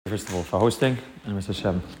first of all, for hosting. And Mr.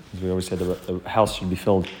 Hashem, as we always say, the house should be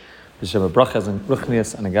filled with Hashem, brachas and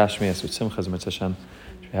ruchnias and agashmias with simchas. And Mr. Hashem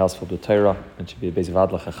should be a house filled with Torah and should be a base of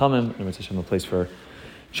adla chachamim. And Mr. Hashem, a place for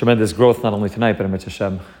tremendous growth, not only tonight, but Mr.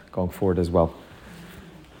 Hashem going forward as well.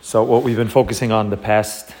 So what we've been focusing on the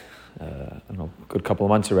past, good couple of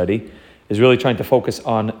months already, is really trying to focus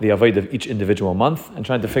on the avodah of each individual month and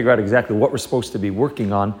trying to figure out exactly what we're supposed to be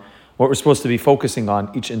working on, what we're supposed to be focusing on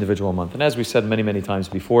each individual month. And as we said many, many times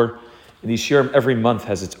before, in these Shuir, every month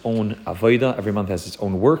has its own avodah, every month has its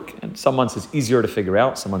own work, and some months is easier to figure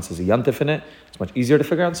out, some months is a yantif in it, it's much easier to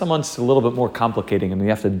figure out, some months it's a little bit more complicating, and you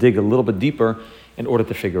have to dig a little bit deeper in order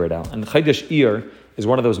to figure it out. And Chodesh Iyar is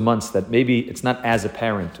one of those months that maybe it's not as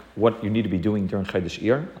apparent what you need to be doing during Chodesh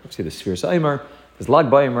Iyar. Obviously, there's Iyar, there's Lag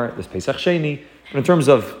Ba'omer, there's Pesach Sheni, but in terms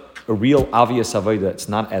of a real obvious avodah, it's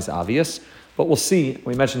not as obvious. But we'll see.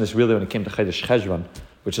 We mentioned this really when it came to Chodesh Cheshvan,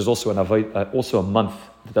 which is also also a month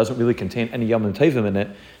that doesn't really contain any Yom Tovim in it.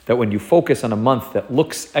 That when you focus on a month that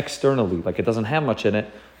looks externally like it doesn't have much in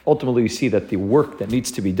it, ultimately you see that the work that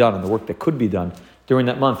needs to be done and the work that could be done during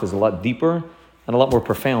that month is a lot deeper and a lot more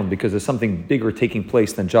profound because there's something bigger taking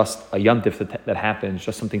place than just a yontif that happens,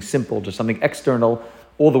 just something simple, just something external.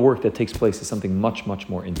 All the work that takes place is something much, much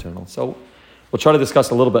more internal. So we'll try to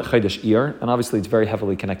discuss a little bit Chodesh Iyar, and obviously it's very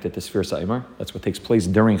heavily connected to Sfir Sa'imar. That's what takes place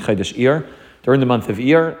during Chodesh Iyar. During the month of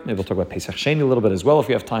Iyar, maybe we'll talk about Pesach Sheni a little bit as well if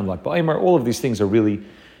we have time, like Ba'omer. All of these things are really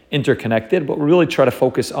interconnected, but we really try to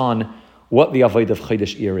focus on what the avodah of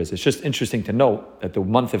Chodesh Iyar is. It's just interesting to note that the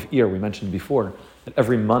month of Iyar, we mentioned before, that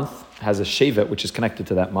every month has a shevet which is connected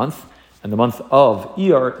to that month, and the month of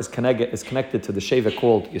Iyar is connected to the shevet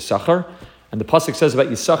called Yisachar. And the pasuk says about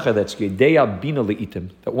Yisachar that's Yedeya Bina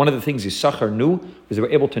Le'itim, that one of the things Yisachar knew was they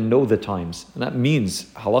were able to know the times. And that means,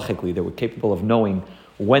 halachically, they were capable of knowing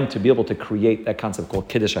when to be able to create that concept called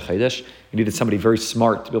Kiddush HaChodesh. You needed somebody very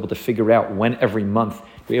smart to be able to figure out when every month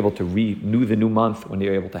you were able to renew the new month, when you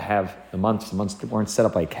were able to have the months. The months weren't set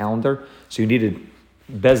up by a calendar. So you needed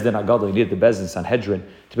Bezdin Agadol, you needed the Bezdin Sanhedrin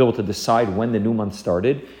to be able to decide when the new month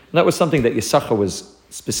started. And that was something that Yisachar was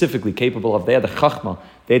specifically capable of. They had the chachma,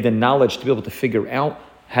 they had the knowledge to be able to figure out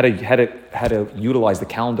how to utilize the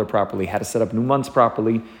calendar properly, how to set up new months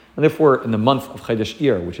properly, and therefore in the month of Chodesh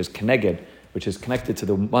Iyar, which is Keneged, which is connected to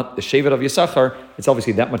the shevet of Yisachar, it's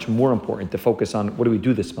obviously that much more important to focus on what do we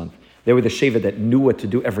do this month. They were the shevet that knew what to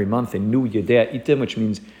do every month. They knew Yedea Itim, which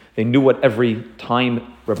means they knew what every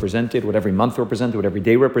time represented, what every month represented, what every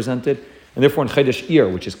day represented, and therefore in Chodesh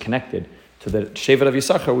Iyar, which is connected to the shevet of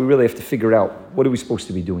Yisachar, we really have to figure out what are we supposed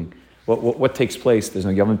to be doing. What takes place? There's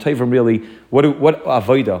no Yom Tovim really. What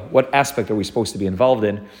avodah, what aspect are we supposed to be involved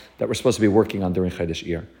in that we're supposed to be working on during Chodesh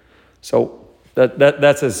Iyar? So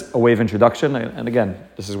that's as a way of introduction. And again,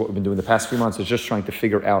 this is what we've been doing the past few months, is just trying to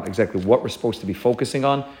figure out exactly what we're supposed to be focusing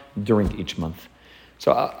on during each month.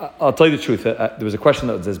 So I'll tell you the truth. There was a question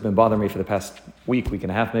that has been bothering me for the past week and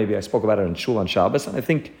a half maybe. I spoke about it in Shul on Shabbos, and I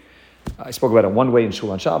think I spoke about it one way in Shul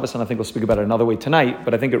on Shabbos, and I think we'll speak about it another way tonight,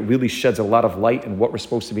 but I think it really sheds a lot of light in what we're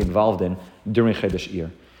supposed to be involved in during Chodesh Iyar.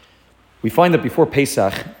 We find that before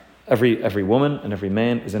Pesach, every woman and every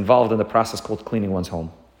man is involved in the process called cleaning one's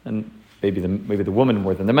home. And maybe the woman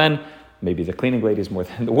more than the men, maybe the cleaning ladies more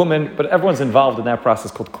than the woman, but everyone's involved in that process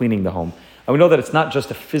called cleaning the home. And we know that it's not just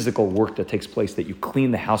a physical work that takes place, that you clean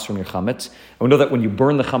the house from your chametz. And we know that when you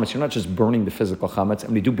burn the chametz, you're not just burning the physical chametz. And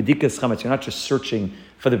when you do bedikas chametz, you're not just searching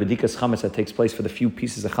for the bedikas chametz that takes place for the few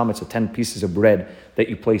pieces of chametz or 10 pieces of bread that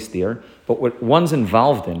you place there. But what one's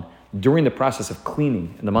involved in during the process of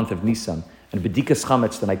cleaning in the month of Nisan, and bedikas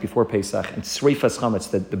chametz the night before Pesach, and sreifas chametz,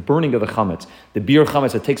 the burning of the chametz, the bir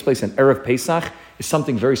chametz that takes place in Erev Pesach, is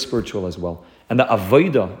something very spiritual as well. And the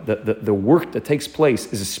avodah, the work that takes place,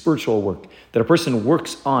 is a spiritual work, that a person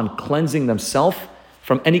works on cleansing themselves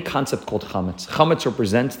from any concept called chametz. Chametz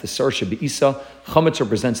represents the sar shebe'isa, chametz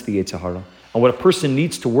represents the Yetzer Hara. And what a person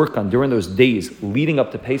needs to work on during those days leading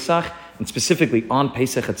up to Pesach, and specifically on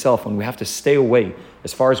Pesach itself, when we have to stay away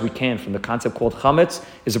as far as we can from the concept called chametz,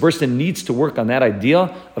 is a person needs to work on that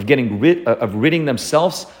idea of getting ridding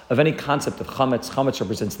themselves of any concept of chametz. Chametz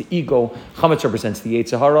represents the ego. Chametz represents the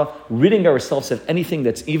Yetzer Hara. Ridding ourselves of anything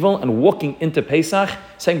that's evil and walking into Pesach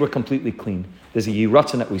saying we're completely clean. There's a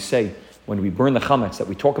yiratzon that we say when we burn the chametz, that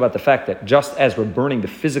we talk about the fact that just as we're burning the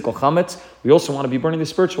physical chametz, we also want to be burning the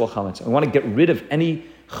spiritual chametz. And we want to get rid of any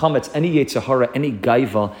chametz, any yetzer hara, any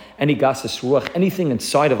gaiva, any gasas ruach, anything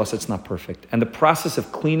inside of us that's not perfect. And the process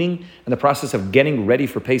of cleaning and the process of getting ready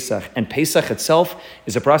for Pesach, and Pesach itself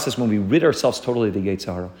is a process when we rid ourselves totally of the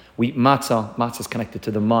yetzer hara. We eat matzah. Matzah is connected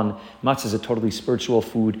to the man. Matzah is a totally spiritual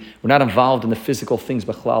food. We're not involved in the physical things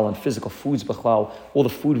b'chlal and physical foods b'chlal. All the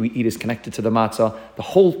food we eat is connected to the matzah. The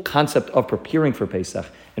whole concept of preparing for Pesach.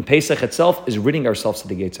 And Pesach itself is ridding ourselves of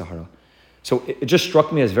the yetzer hara. So it just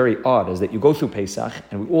struck me as very odd, is that you go through Pesach,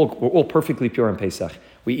 and we're all perfectly pure in Pesach.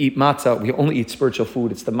 We eat matzah, we only eat spiritual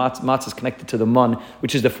food. It's the matzah is connected to the man,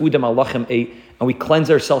 which is the food that Malachim ate, and we cleanse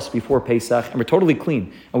ourselves before Pesach, and we're totally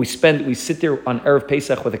clean. And we sit there on Erev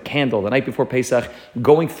Pesach with a candle, the night before Pesach,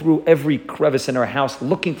 going through every crevice in our house,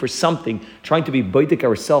 looking for something, trying to be baidik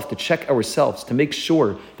ourselves, to check ourselves, to make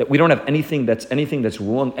sure that we don't have anything that's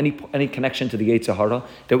wrong, any connection to the yetzer hara,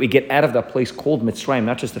 that we get out of that place called Mitzrayim,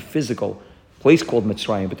 not just the physical place called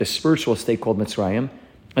Mitzrayim, but the spiritual state called Mitzrayim.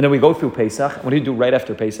 And then we go through Pesach. What do you do right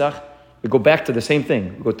after Pesach? We go back to the same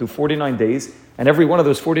thing. We go through 49 days, and every one of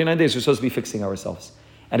those 49 days we're supposed to be fixing ourselves.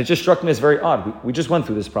 And it just struck me as very odd. We just went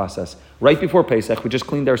through this process. Right before Pesach, we just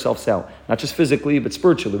cleaned ourselves out. Not just physically, but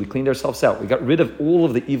spiritually, we cleaned ourselves out. We got rid of all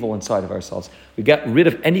of the evil inside of ourselves. We got rid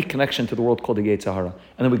of any connection to the world called the yetzer hara.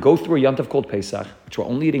 And then we go through a yontif called Pesach, which we're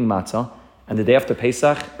only eating matzah. And the day after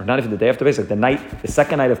Pesach, or not even the day after Pesach, the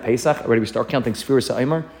second night of Pesach, already we start counting Shuir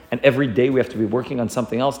Iyar, and every day we have to be working on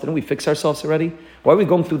something else. Didn't we fix ourselves already? Why are we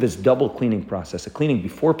going through this double cleaning process? A cleaning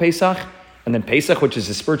before Pesach, and then Pesach, which is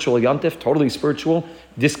a spiritual yontif, totally spiritual,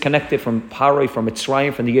 disconnected from Paroi, from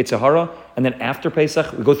Mitzrayim, from the yetzer hara, and then after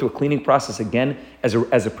Pesach, we go through a cleaning process again as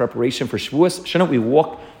a preparation for Shavuos. Shouldn't we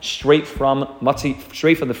walk straight from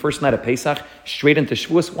the first night of Pesach, straight into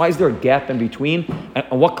Shavuos? Why is there a gap in between?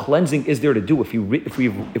 And what cleansing is there to do? If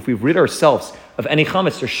we've rid ourselves of any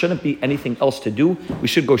chametz, there shouldn't be anything else to do. We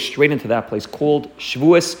should go straight into that place called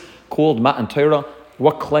Shavuos, called Matan Torah.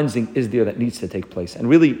 What cleansing is there that needs to take place? And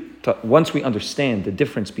really, once we understand the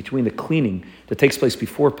difference between the cleaning that takes place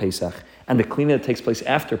before Pesach and the cleaning that takes place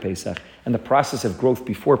after Pesach, and the process of growth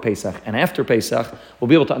before Pesach and after Pesach, we'll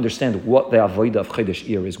be able to understand what the avodah of Chodesh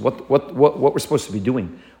Iyar is, what we're supposed to be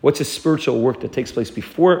doing. What's the spiritual work that takes place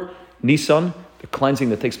before Nisan, the cleansing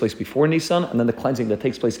that takes place before Nisan, and then the cleansing that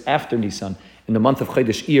takes place after Nisan in the month of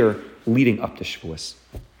Chodesh Iyar leading up to Shavuos.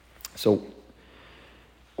 So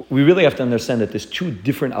we really have to understand that there's two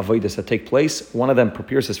different avodas that take place. One of them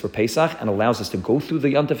prepares us for Pesach and allows us to go through the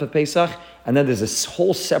yontif of Pesach, and then there's this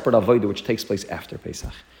whole separate avodah which takes place after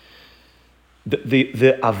Pesach.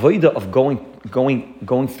 The avodah of going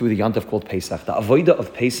through the yontif called Pesach, the avodah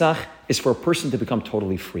of Pesach is for a person to become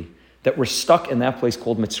totally free. That we're stuck in that place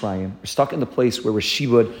called Mitzrayim. We're stuck in the place where we're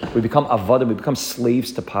shibud, we become avodim, we become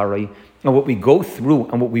slaves to Paroi. And what we go through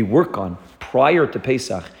and what we work on prior to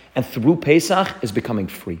Pesach and through Pesach is becoming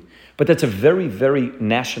free. But that's a very, very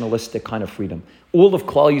nationalistic kind of freedom. All of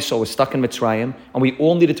Klal Yisrael was stuck in Mitzrayim, and we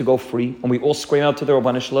all needed to go free, and we all screamed out to the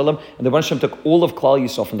Rabbanah Shalom, and the Rabbanah Shalom took all of Klal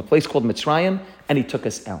Yisrael from the place called Mitzrayim, and he took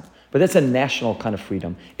us out. But that's a national kind of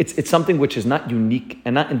freedom. It's something which is not unique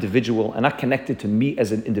and not individual and not connected to me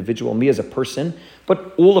as an individual, me as a person,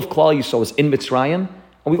 but all of Klal Yisrael was in Mitzrayim,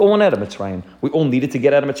 and we all went out of Mitzrayim. We all needed to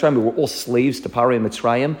get out of Mitzrayim. We were all slaves to Paroi and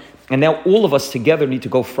Mitzrayim. And now all of us together need to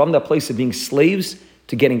go from that place of being slaves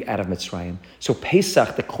to getting out of Mitzrayim. So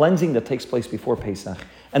Pesach, the cleansing that takes place before Pesach,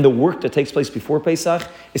 and the work that takes place before Pesach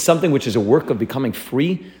is something which is a work of becoming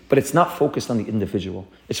free, but it's not focused on the individual.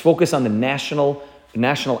 It's focused on the national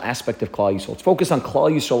aspect of Klal Yisrael. It's focused on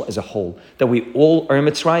Klal Yisrael as a whole, that we all are in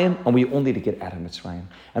Mitzrayim and we all need to get out of Mitzrayim.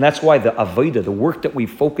 And that's why the avodah, the work that we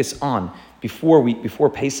focus on before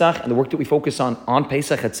Pesach, and the work that we focus on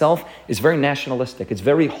Pesach itself is very nationalistic. It's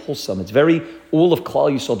very wholesome. It's very, all of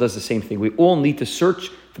Klal Yisrael does the same thing. We all need to search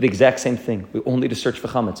for the exact same thing. We all need to search for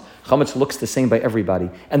chametz. Chametz looks the same by everybody.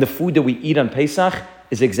 And the food that we eat on Pesach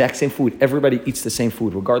is the exact same food. Everybody eats the same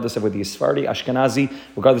food, regardless of whether you're Sephardi, Ashkenazi,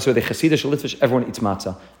 regardless of whether you're Hasidish or Litvish, everyone eats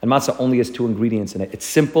matzah. And matzah only has 2 ingredients in it. It's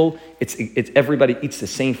simple. It's everybody eats the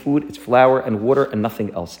same food. It's flour and water and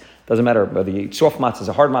nothing else. Doesn't matter whether you eat soft matzahs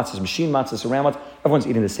or hard matzahs, machine matzahs, round matzahs, everyone's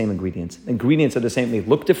eating the same ingredients. The ingredients are the same. They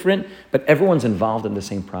look different, but everyone's involved in the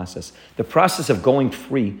same process. The process of going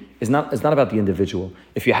free is not about the individual.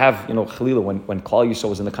 If you have, Chalila, when Klal Yisrael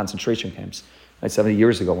was in the concentration camps, 70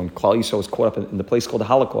 years ago, when Klal Yisrael was caught up in the place called the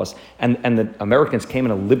Holocaust, and the Americans came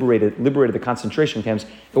and liberated the concentration camps,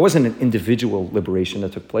 it wasn't an individual liberation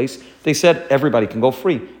that took place. They said everybody can go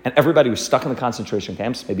free. And everybody was stuck in the concentration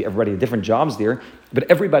camps, maybe everybody had different jobs there, but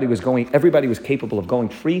everybody was capable of going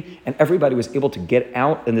free, and everybody was able to get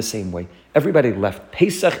out in the same way. Everybody left.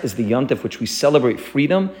 Pesach is the yontif which we celebrate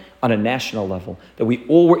freedom on a national level. That we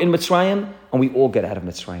all were in Mitzrayim, and we all get out of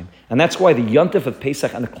Mitzrayim. And that's why the Yontif of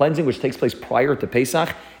Pesach and the cleansing which takes place prior to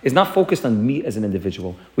Pesach is not focused on me as an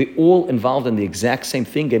individual. We're all involved in the exact same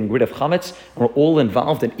thing, getting rid of chametz, and we're all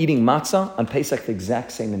involved in eating matzah on Pesach, the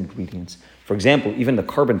exact same ingredients. For example, even the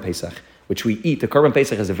korban Pesach, which we eat. The korban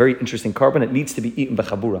Pesach is a very interesting korban. It needs to be eaten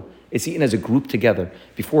b'chabura. It's eaten as a group together.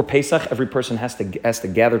 Before Pesach, every person has to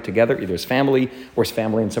gather together, either his family or his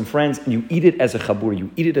family and some friends, and you eat it as a chabura.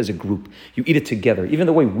 You eat it as a group. You eat it together. Even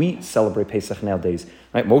the way we celebrate Pesach nowadays,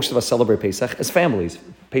 right? Most of us celebrate Pesach as families.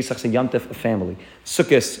 Pesach's a yontif, a family.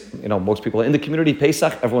 Sukkot, most people in the community.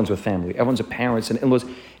 Pesach, everyone's with family. Everyone's with parents and in-laws.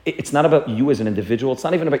 It's not about you as an individual. It's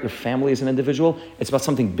not even about your family as an individual. It's about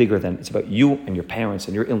something bigger than. It's about you and your parents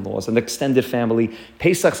and your in-laws and the extended family.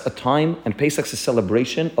 Pesach's a time and Pesach's a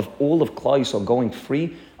celebration of all of Klal Yisrael going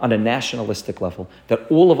free on a nationalistic level. That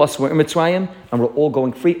all of us were in Mitzrayim and we're all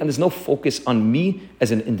going free, and there's no focus on me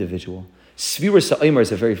as an individual. Sviras ha'omer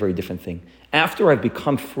is a very, very different thing. After I've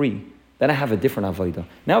become free, then I have a different avodah.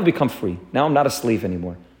 Now I've become free. Now I'm not a slave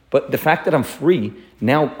anymore. But the fact that I'm free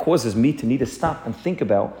now causes me to need to stop and think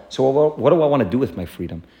about, so what do I want to do with my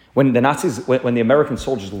freedom? When the Nazis, when the American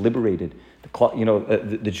soldiers liberated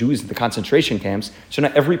the Jews in the concentration camps, so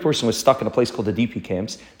now every person was stuck in a place called the DP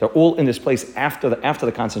camps. They're all in this place after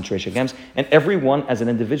the concentration camps, and everyone as an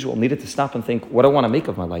individual needed to stop and think, what do I want to make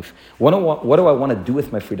of my life? What do I want to do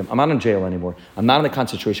with my freedom? I'm not in jail anymore. I'm not in the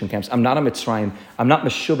concentration camps. I'm not in Mitzrayim. I'm not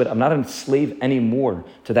Meshubit. I'm not enslaved anymore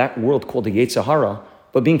to that world called the Yetzer Hara.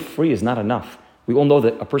 But being free is not enough. We all know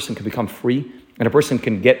that a person can become free and a person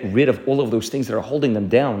can get rid of all of those things that are holding them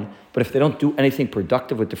down. But if they don't do anything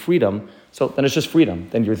productive with the freedom, so then it's just freedom.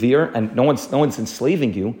 Then you're there and no one's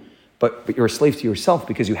enslaving you, but you're a slave to yourself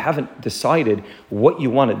because you haven't decided what you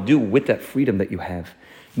want to do with that freedom that you have.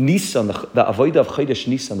 Nisan, the avodah of Chodesh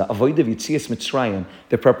Nisan, the avodah of Yitzias Mitzrayim,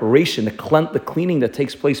 the preparation, the cleaning that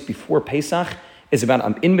takes place before Pesach is about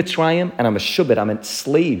I'm in Mitzrayim and I'm a shubit, I'm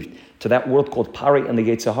enslaved to that world called Pari and the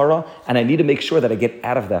Yetzer Hara, and I need to make sure that I get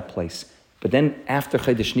out of that place. But then after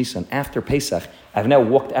Chodesh Nisan, after Pesach, I've now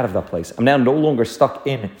walked out of that place. I'm now no longer stuck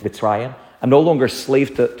in Mitzrayim. I'm no longer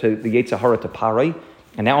slave to the Yetzer Hara, to Pari,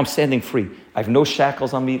 and now I'm standing free. I have no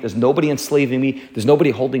shackles on me. There's nobody enslaving me. There's nobody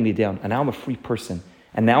holding me down. And now I'm a free person.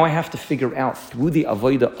 And now I have to figure out through the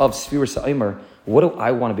avodah of Sviras ha'omer, what do I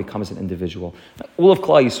want to become as an individual? All of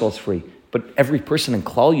Klal Yisrael is free. But every person in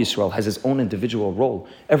Klal Yisrael has his own individual role.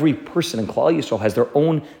 Every person in Klal Yisrael has their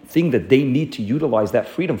own thing that they need to utilize that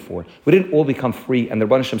freedom for. We didn't all become free, and the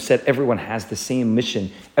Rebbeinu Shem said everyone has the same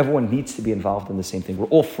mission. Everyone needs to be involved in the same thing. We're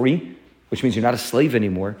all free, which means you're not a slave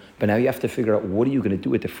anymore, but now you have to figure out what are you going to do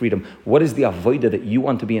with the freedom? What is the avodah that you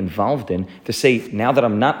want to be involved in to say, now that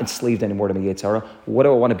I'm not enslaved anymore to my Yetzer Hara, what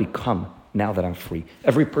do I want to become now that I'm free?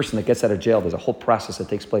 Every person that gets out of jail, there's a whole process that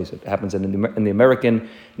takes place. It happens in the American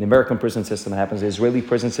prison system. It happens in the Israeli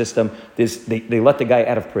prison system. They let the guy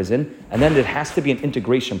out of prison, and then there has to be an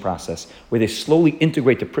integration process where they slowly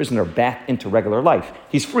integrate the prisoner back into regular life.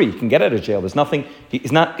 He's free. He can get out of jail. There's nothing.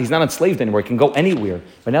 He's not enslaved anymore. He can go anywhere.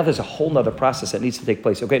 But now there's a whole other process that needs to take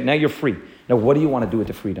place. Okay, now you're free. Now, what do you want to do with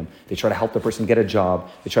the freedom? They try to help the person get a job.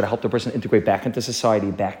 They try to help the person integrate back into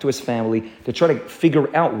society, back to his family. They try to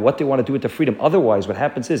figure out what they want to do with the freedom. Otherwise, what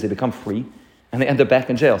happens is they become free and they end up back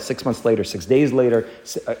in jail 6 months later, 6 days later,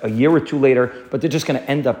 a year or two later, but they're just going to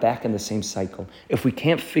end up back in the same cycle. If we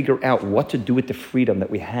can't figure out what to do with the freedom that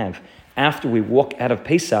we have after we walk out of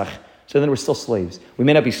Pesach, so then we're still slaves. We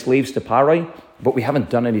may not be slaves to Parai, but we haven't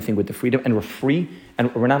done anything with the freedom, and we're free,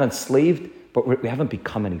 and we're not enslaved, but we haven't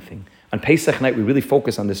become anything. On Pesach night, we really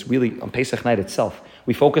focus on this, on Pesach night itself.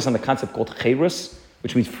 We focus on the concept called cherus,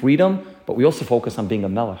 which means freedom, but we also focus on being a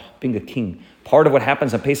melech, being a king. Part of what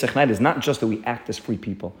happens on Pesach night is not just that we act as free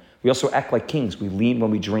people. We also act like kings. We lean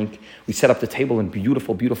when we drink. We set up the table in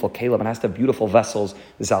beautiful, beautiful kaleb, and it has to have beautiful vessels.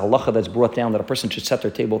 There's a halacha that's brought down that a person should set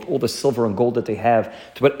their table with all the silver and gold that they have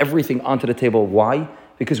to put everything onto the table. Why?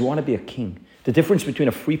 Because we want to be a king. The difference between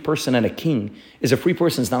a free person and a king is a free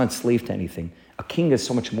person is not enslaved to anything. A king is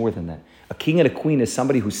so much more than that. A king and a queen is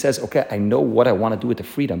somebody who says, okay, I know what I want to do with the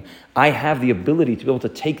freedom. I have the ability to be able to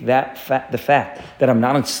take the fact that I'm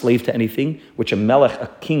not enslaved to anything, which a melech, a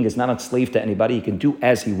king, is not enslaved to anybody. He can do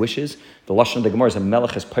as he wishes. The Lashon of the Gemara is a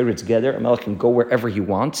melech has pirates together. A melech can go wherever he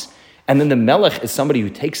wants. And then the melech is somebody who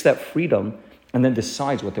takes that freedom and then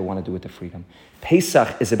decides what they want to do with the freedom.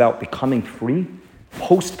 Pesach is about becoming free.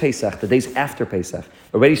 Post-Pesach, the days after Pesach,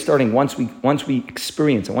 already starting once we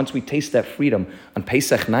experience and once we taste that freedom on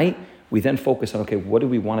Pesach night, we then focus on, okay, what do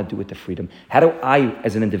we want to do with the freedom? How do I,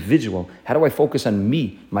 as an individual, how do I focus on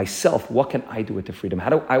me, myself? What can I do with the freedom? How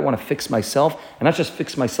do I want to fix myself, and not just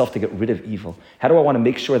fix myself to get rid of evil? How do I want to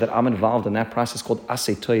make sure that I'm involved in that process called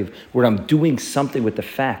Aseh Toiv, where I'm doing something with the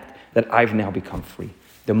fact that I've now become free?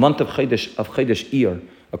 The month of Chodesh Iyar,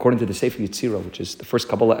 according to the Sefer Yetzirah, which is the first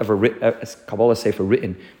Kabbalah Sefer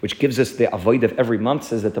written, which gives us the avoid of every month,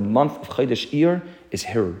 says that the month of Chodesh Iyar is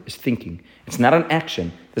hirur, is thinking. It's not an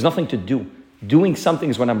action. There's nothing to do. Doing something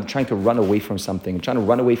is when I'm trying to run away from something. I'm trying to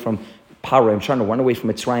run away from Parah. I'm trying to run away from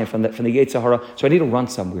Mitzrayim, from the Yetzer Hara. So I need to run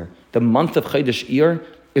somewhere. The month of Chodesh Iyar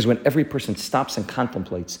is when every person stops and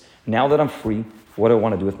contemplates. Now that I'm free, what do I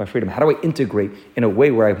want to do with my freedom? How do I integrate in a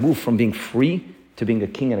way where I move from being free to being a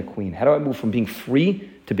king and a queen? How do I move from being free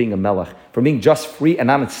to being a melech, from being just free and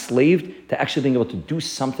not enslaved to actually being able to do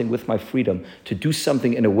something with my freedom, to do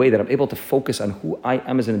something in a way that I'm able to focus on who I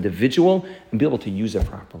am as an individual and be able to use it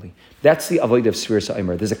properly? That's the avodah of Shuir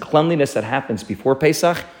Sa'imar. There's a cleanliness that happens before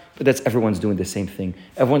Pesach, but that's everyone's doing the same thing.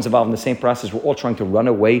 Everyone's involved in the same process. We're all trying to run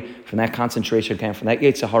away from that concentration camp, from that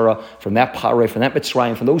Yetzer Hara, from that Parah, from that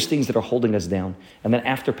Mitzrayim, from those things that are holding us down. And then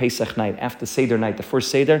after Pesach night, after Seder night, the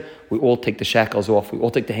first Seder, we all take the shackles off, we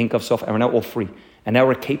all take the handcuffs off, and we're now all free. And now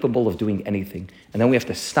we're capable of doing anything. And then we have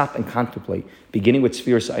to stop and contemplate, beginning with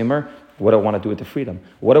Shuir Sa'imar, what do I want to do with the freedom?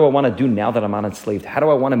 What do I want to do now that I'm not enslaved? How do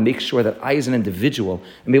I want to make sure that I, as an individual,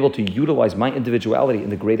 am able to utilize my individuality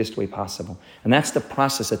in the greatest way possible? And that's the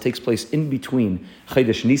process that takes place in between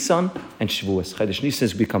Chodesh Nisan and Shavuos. Chodesh Nisan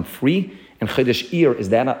has become free, and Chodesh Iyar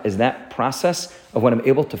is that process of when I'm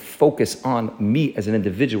able to focus on me as an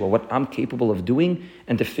individual, what I'm capable of doing,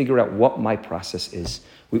 and to figure out what my process is.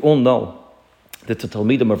 We all know that the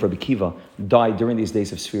Talmidim of Rabbi Kiva died during these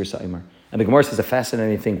days of Shuir Sa'imar. And the Gemara says a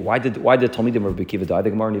fascinating thing. Why did Talmidim of Rabbi Kiva die?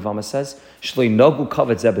 The Gemara in Yevama says, Shlei nagu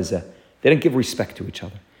kavod zeh b'zeh. They didn't give respect to each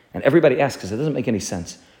other. And everybody asks, because it doesn't make any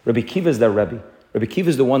sense. Rabbi Kiva is their Rebbe. Rabbi Kiva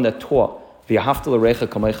is the one that taught, V'yahavta l'reicha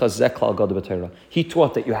kamecha zeh klal gadol b'Torah. He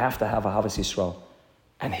taught that you have to have Ahavas Yisrael.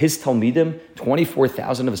 And his Talmidim,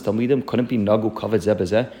 24,000 of his Talmidim, couldn't be nagu kavod zeh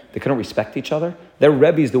b'zeh. They couldn't respect each other. Their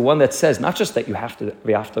Rebbe is the one that says, not just that you have to,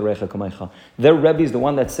 v'yafta recha kamecha. Their Rebbe is the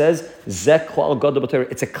one that says, zeh klal gadol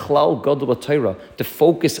b'Torah. It's a klal gadol b'Torah to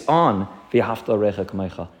focus on v'yafta recha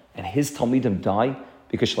kamecha. And his Talmidim die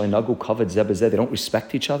because shlei nagu kavod zeh b'zeh. They don't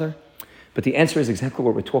respect each other. But the answer is exactly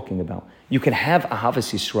what we're talking about. You can have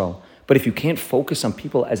Ahavas Yisrael, but if you can't focus on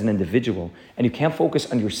people as an individual, and you can't focus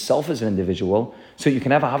on yourself as an individual, so you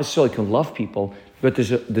can have Ahavas Yisrael, you can love people, but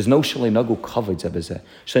there's no Shalei Nagu Kavod Zeh B'zeh.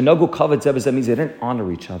 Shalei Nagu Kavod Zeh B'zeh means they didn't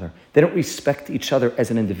honor each other. They didn't respect each other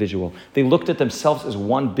as an individual. They looked at themselves as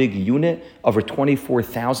one big unit of our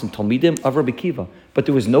 24,000 Talmidim of Rabbi Kiva. But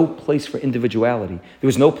there was no place for individuality. There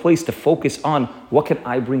was no place to focus on what can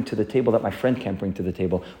I bring to the table that my friend can't bring to the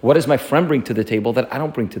table? What does my friend bring to the table that I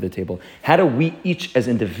don't bring to the table? How do we each as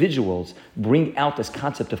individuals bring out this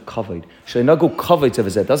concept of kavod? Shalei Nagu Kavod Zeh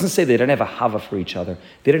B'zeh doesn't say they didn't have a hava for each other.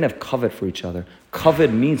 They didn't have kavod for each other.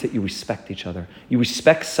 Kavod means that you respect each other. You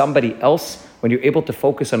respect somebody else when you're able to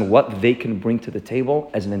focus on what they can bring to the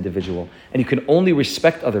table as an individual. And you can only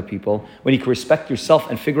respect other people when you can respect yourself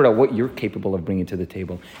and figure out what you're capable of bringing to the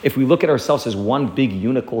table. If we look at ourselves as one big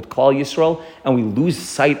unit called Klal Yisrael, and we lose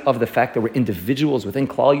sight of the fact that we're individuals within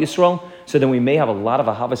Klal Yisrael, so then we may have a lot of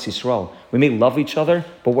Ahavas Yisrael. We may love each other,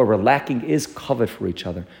 but what we're lacking is kavod for each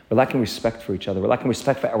other. We're lacking respect for each other. We're lacking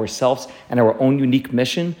respect for ourselves and our own unique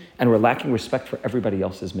mission, and we're lacking respect for everybody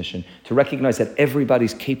else's mission. To recognize that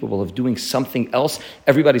everybody's capable of doing something else,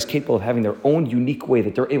 everybody's capable of having their own unique way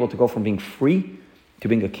that they're able to go from being free to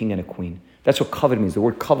being a king and a queen. That's what kavod means. The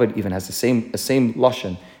word kavod even has the same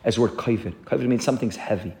lashon as the word kavod. Kavod means something's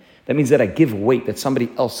heavy. That means that I give weight, that somebody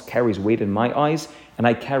else carries weight in my eyes, and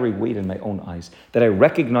I carry weight in my own eyes. That I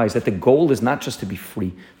recognize that the goal is not just to be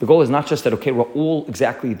free. The goal is not just that, okay, we're all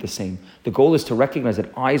exactly the same. The goal is to recognize that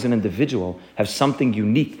I as an individual have something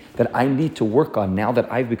unique that I need to work on now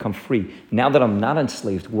that I've become free. Now that I'm not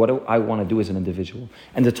enslaved, what do I want to do as an individual?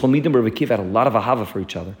 And the Talmidim of Rabbi Kiva had a lot of ahava for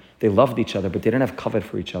each other. They loved each other, but they didn't have kavod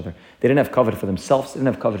for each other. They didn't have kavod for themselves. They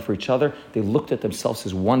didn't have kavod for each other. They looked at themselves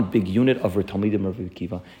as one big unit of Talmidim of Rabbi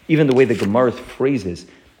Kiva. Even the way the Gemara phrases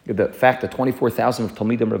the fact that 24,000 of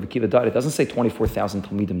Talmidim of Rabbi Kiva died, it doesn't say 24,000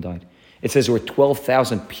 Talmidim died. It says there were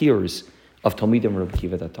 12,000 peers of Talmidim of Rabbi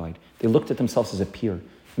Kiva that died. They looked at themselves as a peer.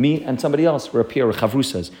 Me and somebody else were a peer, we're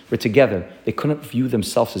chavrusas, we're together. They couldn't view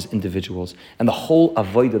themselves as individuals. And the whole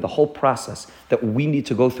avodah, the whole process that we need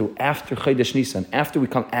to go through after Chodesh Nisan, after we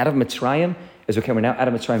come out of Mitzrayim, is okay, we're now out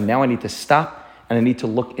of Mitzrayim, now I need to stop and I need to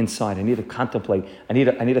look inside. I need to contemplate. I need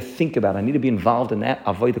to think about it. I need to be involved in that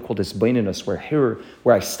avodah called hisbaininus,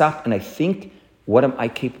 where I stop and I think What am I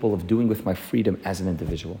capable of doing with my freedom as an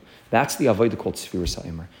individual? That's the avodah called Sfiras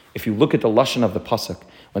HaOmer. If you look at the lashon of the pasuk,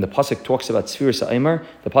 when the pasuk talks about Sfiras HaOmer,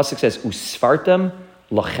 the pasuk says Usfartem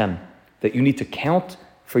lachem, that you need to count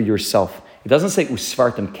for yourself. It doesn't say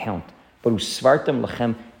Usfartem count, but Usfartem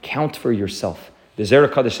lachem, count for yourself. The Zohar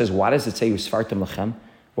Kodesh says, why does it say Usfartem lachem?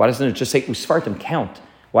 Why doesn't it just say Usfartem count?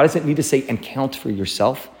 Why does it need to say and count for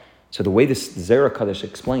yourself? So the way this Zohar Kodesh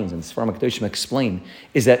explains, and Sfarim HaKadoshim explain,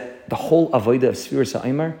 is that the whole avodah of Sfiras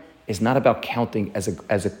HaOmer is not about counting as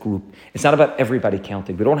a group. It's not about everybody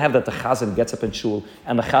counting. We don't have that the chazan gets up in shul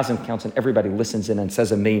and the chazan counts and everybody listens in and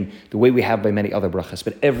says amen the way we have by many other brachas.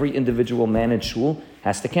 But every individual man in shul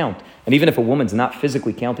has to count. And even if a woman's not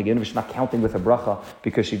physically counting, even if she's not counting with a bracha,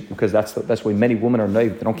 because that's the way many women are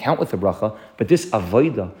naive, they don't count with the bracha. But this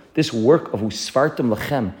avodah, this work of usfartem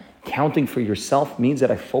lachem, counting for yourself, means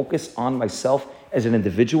that I focus on myself as an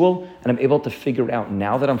individual, and I'm able to figure out,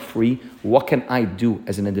 now that I'm free, what can I do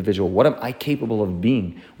as an individual? What am I capable of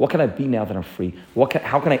being? What can I be now that I'm free?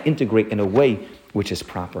 How can I integrate in a way which is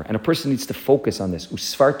proper? And a person needs to focus on this.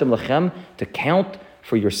 Usfartem lachem, to count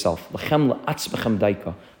for yourself. Lachem la'atzmechem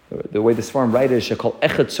daika. The way the Sfarim write it is, shekol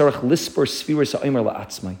echad tzorech lispor sfiras ha'omer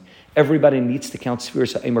la'atzmai. Everybody needs to count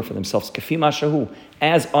Sfiras HaOmer for themselves. Kafi mashahu,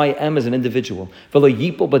 as I am as an individual. I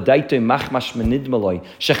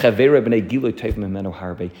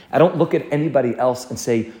don't look at anybody else and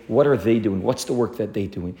say, what are they doing? What's the work that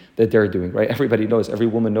they're doing, right? Everybody knows, every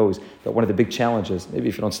woman knows that one of the big challenges, maybe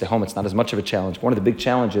if you don't stay home, it's not as much of a challenge. One of the big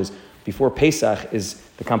challenges before Pesach is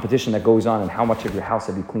the competition that goes on and how much of your house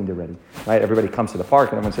have you cleaned already, right? Everybody comes to the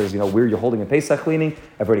park and everyone says, where you're holding a Pesach cleaning,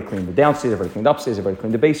 everybody cleaned the downstairs, everybody cleaned upstairs, everybody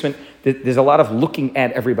cleaned the basement. There's a lot of looking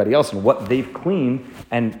at everybody else and what they've cleaned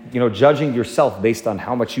and, judging yourself based on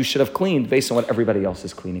how much you should have cleaned based on what everybody else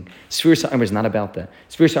is cleaning. Sfiras HaOmer is not about that.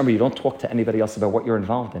 Sfiras HaOmer, you don't talk to anybody else about what you're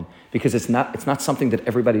involved in because it's not something that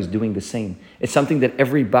everybody's doing the same. It's something that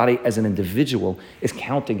everybody as an individual is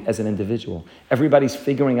counting as an individual. Everybody's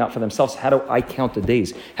figuring out for themselves, how do I count the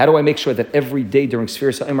days? How do I make sure that every day during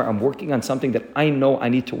Sfiras HaOmer I'm working on something that I know I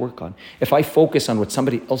need to work on? If I focus on what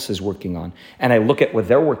somebody else is working on and I look at what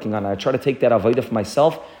they're working on and I try to take that avodah for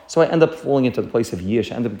myself, so I end up falling into the place of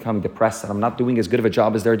yish. I end up becoming depressed and I'm not doing as good of a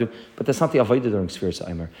job as they're doing. But that's not the avodah during Sfiras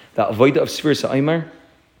HaOmer. The avodah of Sfiras HaOmer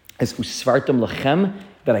is usvartem lachem,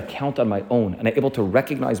 that I count on my own and I'm able to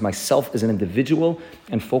recognize myself as an individual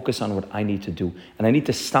and focus on what I need to do. And I need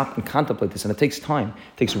to stop and contemplate this. And it takes time.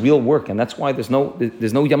 It takes real work. And that's why there's no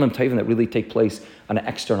Yomim Tovim that really take place on an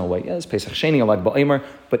external way. Yes, Pesach Sheni, Lag Ba'omer,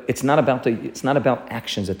 but it's not about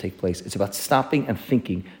actions that take place. It's about stopping and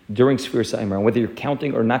thinking during Sfiras HaOmer. And whether you're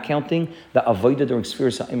counting or not counting, the avodah during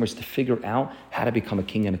Sfiras HaOmer is to figure out how to become a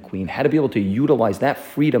king and a queen, how to be able to utilize that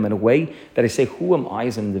freedom in a way that I say, who am I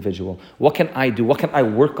as an individual? What can I do? What can I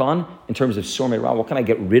work on in terms of Sormei Ra? What can I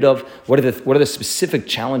get rid of? What are the specific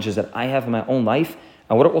challenges that I have in my own life?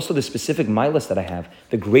 And what are also the specific milas that I have?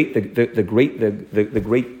 The great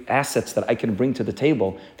assets that I can bring to the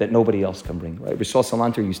table that nobody else can bring. Right? Rishon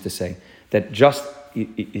Salanter used to say that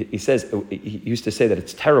he used to say that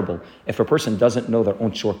it's terrible if a person doesn't know their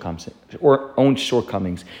own shortcomings.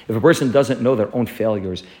 If a person doesn't know their own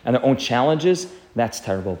failures and their own challenges, that's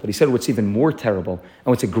terrible. But he said what's even more terrible and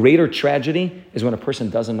what's a greater tragedy is when a person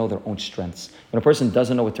doesn't know their own strengths. When a person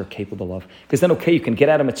doesn't know what they're capable of. Because then, you can get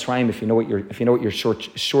out of Mitzrayim if you know what your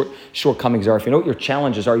shortcomings are. If you know what your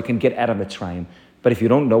challenges are, you can get out of Mitzrayim. But if you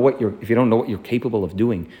don't know what you're capable of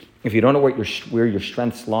doing, if you don't know where your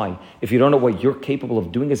strengths lie, if you don't know what you're capable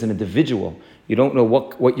of doing as an individual, you don't know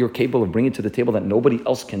what you're capable of bringing to the table that nobody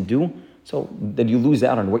else can do, so then you lose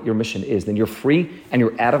out on what your mission is. Then you're free and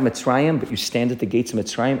you're out of Mitzrayim, but you stand at the gates of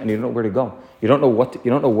Mitzrayim and you don't know where to go. You don't know what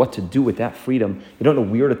to do with that freedom. You don't know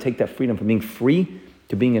where to take that freedom from being free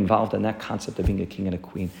to being involved in that concept of being a king and a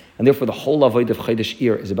queen. And therefore the whole avodah of Chodesh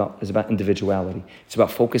Iyar is about individuality. It's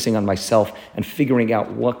about focusing on myself and figuring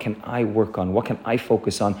out what can I work on, what can I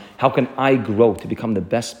focus on, how can I grow to become the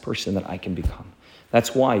best person that I can become.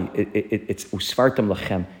 That's why it's usvartem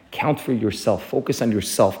lachem. Count for yourself. Focus on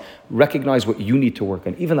yourself. Recognize what you need to work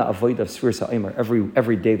on. Even the avodah of Sfiras HaOmer,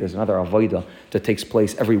 every day there's another avodah that takes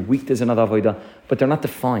place. Every week there's another avodah, but they're not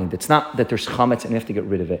defined. It's not that there's chametz and you have to get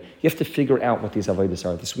rid of it. You have to figure out what these avodas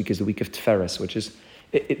are. This week is the week of Tiferes, which is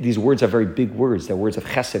these words are very big words. They're words of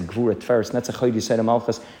chesed, gvura, tiferes, netzach, yisayim,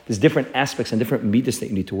 malchus. There's different aspects and different midas that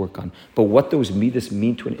you need to work on. But what those midas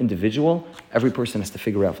mean to an individual, every person has to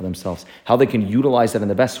figure out for themselves. How they can utilize that in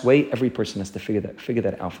the best way, every person has to figure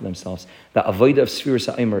that out for themselves. The avodah of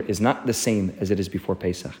Sfiras HaOmer is not the same as it is before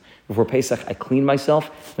Pesach. Before Pesach, I clean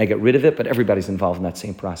myself and I get rid of it, but everybody's involved in that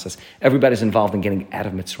same process. Everybody's involved in getting out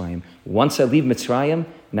of Mitzrayim. Once I leave Mitzrayim,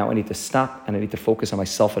 Now I need to stop and I need to focus on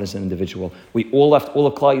myself as an individual. We all of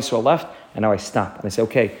Klal Yisrael left, and now I stop. And I say,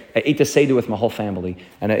 okay, I ate the Seder with my whole family,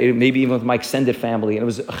 and maybe even with my extended family, and it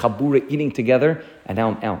was a chabura eating together, and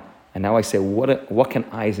now I'm out. And now I say, what can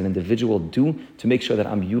I as an individual do to make sure that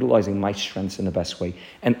I'm utilizing my strengths in the best way?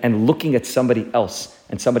 And looking at somebody else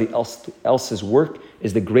and somebody else's work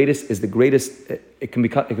is the greatest. It can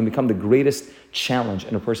become the greatest challenge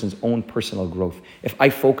in a person's own personal growth. If I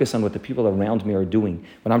focus on what the people around me are doing,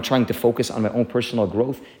 when I'm trying to focus on my own personal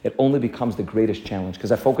growth, it only becomes the greatest challenge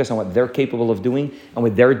because I focus on what they're capable of doing and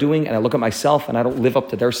what they're doing, and I look at myself and I don't live up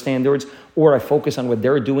to their standards, or I focus on what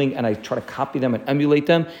they're doing and I try to copy them and emulate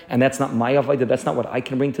them, and that's not my avodah, that's not what I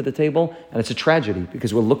can bring to the table, and it's a tragedy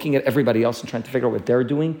because we're looking at everybody else and trying to figure out what they're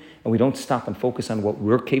doing, and we don't stop and focus on what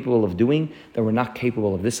we're capable of doing, then we're not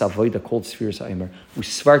capable of this avodah called Shuir Sa'imer.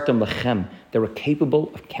 Usvartam lechem. They were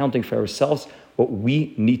capable of counting for ourselves what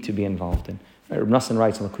we need to be involved in. Reb Nosson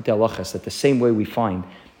writes in Lakutei Halachos that the same way we find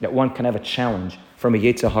that one can have a challenge from a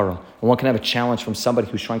Yetzer Hara, and one can have a challenge from somebody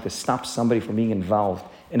who's trying to stop somebody from being involved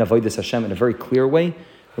in Avodas Hashem in a very clear way,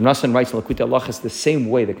 Reb Nosson writes in Lakutei Halachos the same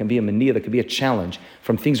way there can be a maniya, there can be a challenge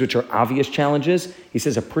from things which are obvious challenges. He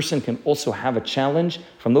says a person can also have a challenge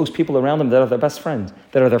from those people around them that are their best friends,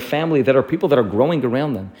 that are their family, that are people that are growing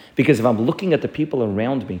around them. Because if I'm looking at the people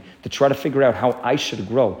around me to try to figure out how I should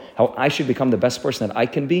grow, how I should become the best person that I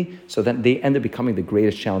can be, so then they end up becoming the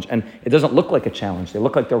greatest challenge. And it doesn't look like a challenge. They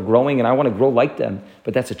look like they're growing and I want to grow like them,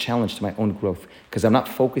 but that's a challenge to my own growth because I'm not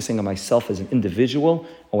focusing on myself as an individual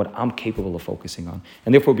or what I'm capable of focusing on.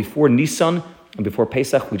 And therefore, before Nisan and before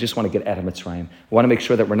Pesach, we just want to get out of Mitzrayim. We want to make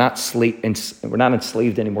sure that we're not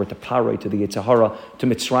enslaved anymore to Paroi, to the Yetzer Hara, to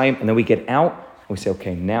Mitzrayim, and then we get out and we say,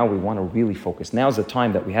 okay, now we want to really focus. Now's the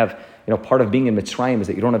time that we have. Part of being in Mitzrayim is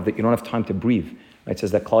that you don't have time to breathe. Right? It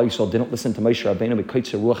says that Klal Yisrael didn't listen to Moshe Rabbeinu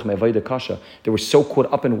mekaytzer ruach me'avodah kasha. They were so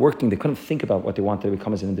caught up in working, they couldn't think about what they wanted to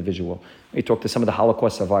become as an individual. We talked to some of the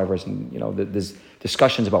Holocaust survivors, and there's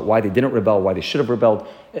discussions about why they didn't rebel, why they should have rebelled,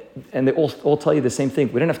 and they all tell you the same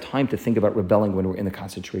thing. We didn't have time to think about rebelling when we were in the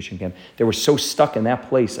concentration camp. They were so stuck in that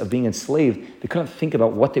place of being enslaved, they couldn't think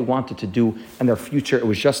about what they wanted to do and their future. It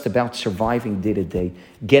was just about surviving day to day.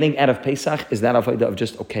 Getting out of Pesach is that avodah of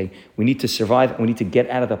just, okay, we need to survive and we need to get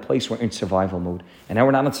out of the place we're in survival mode. And now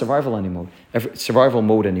we're not in survival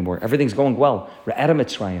mode anymore. Everything's going well. We're out of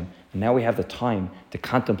Mitzrayim. And now we have the time to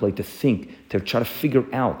contemplate, to think, to try to figure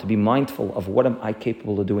out, to be mindful of what am I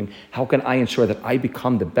capable of doing? How can I ensure that I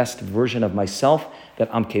become the best version of myself that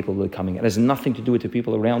I'm capable of becoming? It has nothing to do with the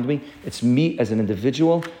people around me. It's me as an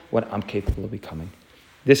individual, what I'm capable of becoming.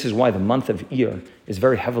 This is why the month of Iyar is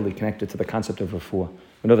very heavily connected to the concept of refuah.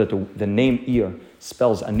 We know that the name Iyar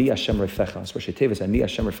spells Ani Hashem Refecha. So Rosh Tevis, Ani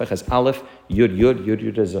Hashem Refecha is Aleph,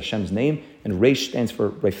 Yud is Hashem's name, and Reish stands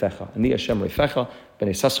for Refecha. Ani Hashem Refecha.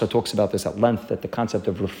 Bnei Sasra talks about this at length, that the concept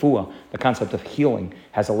of refuah, the concept of healing,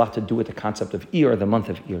 has a lot to do with the concept of Iyar, the month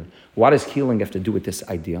of Iyar. What does healing have to do with this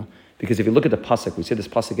idea? Because if you look at the pasuk, we say this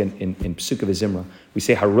pasuk in Pesukah V'Zimra, we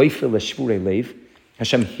say Haroifa l'shvurei leiv.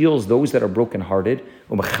 Hashem heals those that are brokenhearted.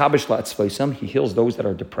 He heals those that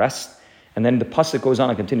are depressed. And then the pasuk goes on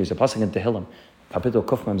and continues. The pasuk in Tehillim, Kapitel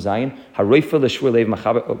Kuf Mem Zayin, Haroifa l'shvurei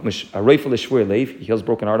leiv. He heals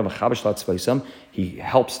brokenhearted. Mechabesh la'atzvaisam. He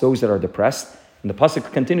helps those that are depressed. And the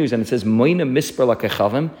pasuk continues and it says, Moina misper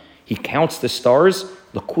lakechavim. He counts the stars.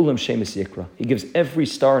 L'kulam shemis yikra. He gives every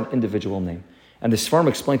star an individual name. And the Sfarim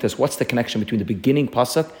explained to us what's the connection between the beginning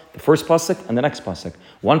pasuk, the first pasuk, and the next pasuk.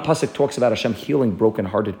 One pasuk talks about Hashem healing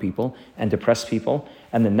broken-hearted people and depressed people,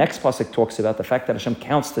 and the next pasuk talks about the fact that Hashem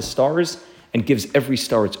counts the stars and gives every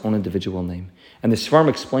star its own individual name. And the Sfarim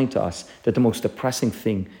explained to us that the most depressing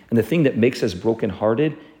thing and the thing that makes us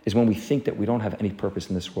broken-hearted is when we think that we don't have any purpose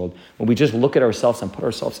in this world. When we just look at ourselves and put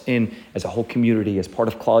ourselves in as a whole community, as part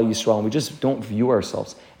of Klal Yisrael, and we just don't view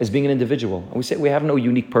ourselves as being an individual. And we say we have no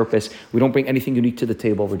unique purpose. We don't bring anything unique to the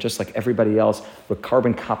table. We're just like everybody else. We're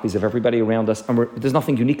carbon copies of everybody around us. And there's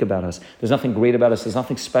nothing unique about us. There's nothing great about us. There's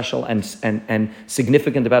nothing special and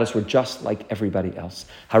significant about us. We're just like everybody else.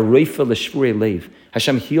 Haroifa l'shvurei leiv.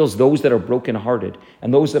 Hashem heals those that are brokenhearted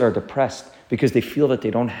and those that are depressed, because they feel that they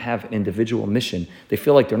don't have an individual mission. They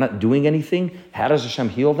feel like they're not doing anything. How does Hashem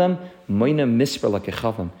heal them? Moina misper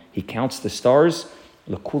lakechavim. He counts the stars.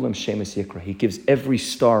 L'kulam shemis yikra. He gives every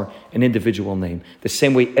star an individual name. The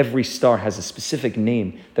same way every star has a specific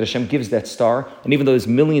name that Hashem gives that star. And even though there's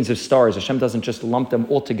millions of stars, Hashem doesn't just lump them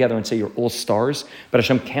all together and say you're all stars, but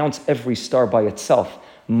Hashem counts every star by itself.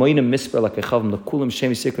 Moina misper lakechavim. L'kulam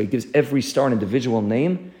shemis yikra. He gives every star an individual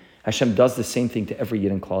name. Hashem does the same thing to every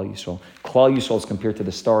Yid in Klal Yisrael. Klal Yisrael is compared to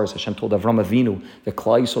the stars. Hashem told Avram Avinu that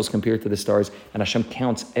Klal Yisrael is compared to the stars, and Hashem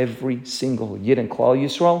counts every single Yid in Klal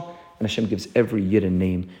Yisrael, and Hashem gives every Yid a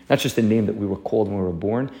name. Not just a name that we were called when we were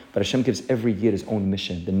born, but Hashem gives every Yid his own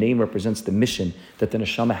mission. The name represents the mission that the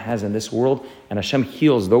neshama has in this world, and Hashem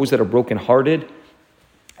heals those that are brokenhearted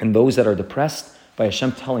and those that are depressed by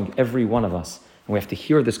Hashem telling every one of us. And we have to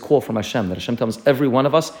hear this call from Hashem, that Hashem tells every one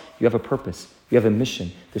of us, you have a purpose, you have a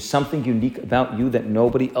mission. There's something unique about you that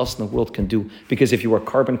nobody else in the world can do. Because if you were a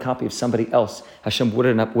carbon copy of somebody else, Hashem would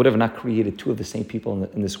have not created two of the same people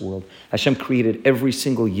in this world. Hashem created every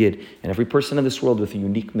single Yid and every person in this world with a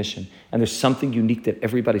unique mission. And there's something unique that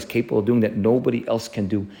everybody's capable of doing that nobody else can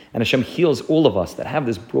do. And Hashem heals all of us that have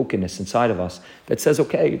this brokenness inside of us that says,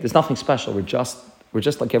 okay, there's nothing special, we're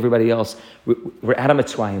just like everybody else. We're Adam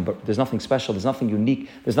Mitzrayim, but there's nothing special. There's nothing unique.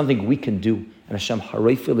 There's nothing we can do. And Hashem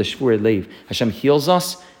harayfil l'shvurei leiv. Hashem heals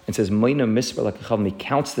us and says, Moina misper l'kachav. He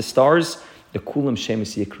counts the stars. The kulam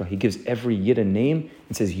shemis yikra. He gives every Yid a name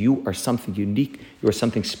and says, you are something unique. You are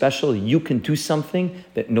something special. You can do something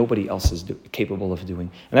that nobody else is capable of doing.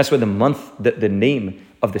 And that's why the name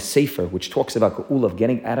of the Sefer, which talks about Geula, of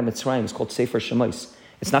getting Adam Mitzrayim, is called Sefer Shemais.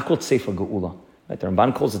 It's not called Sefer Geula. Right? The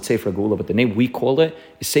Ramban calls it Sefer Geula, but the name we call it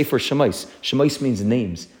is Sefer Shemais. Shemais means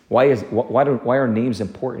names. Why are names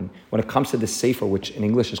important when it comes to this Sefer, which in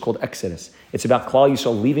English is called Exodus? It's about Klal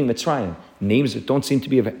Yisrael leaving Mitzrayim. Names that don't seem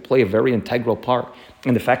to play a very integral part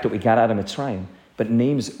in the fact that we got out of Mitzrayim. But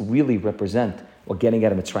names really represent what getting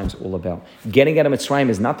out of Mitzrayim is all about. Getting out of Mitzrayim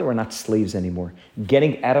is not that we're not slaves anymore.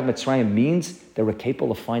 Getting out of Mitzrayim means that we're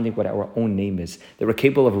capable of finding what our own name is. That we're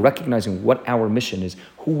capable of recognizing what our mission is,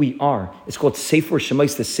 who we are. It's called Sefer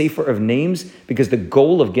Shemais, the Sefer of names, because the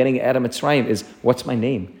goal of getting out of Mitzrayim is, what's my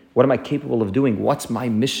name? What am I capable of doing? What's my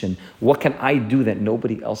mission? What can I do that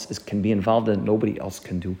nobody else can be involved in, nobody else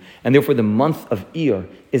can do? And therefore the month of Iyar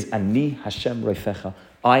is Ani Hashem Reifecha.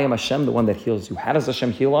 I am Hashem, the one that heals you. How does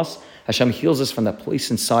Hashem heal us? Hashem heals us from that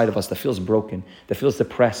place inside of us that feels broken, that feels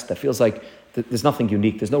depressed, that feels like there's nothing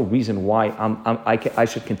unique. There's no reason why I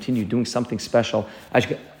should continue doing something special.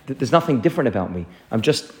 There's nothing different about me. I'm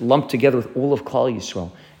just lumped together with all of Klal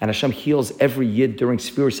Yisrael. And Hashem heals every Yid during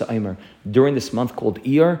Shuir Sa'aymer, during this month called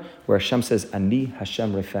Iyar, where Hashem says, Ani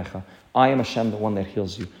Hashem Refecha. I am Hashem, the one that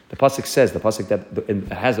heals you. The pasuk that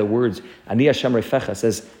it has the words, Ani Hashem Refecha,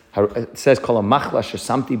 says, Kol ha'machla asher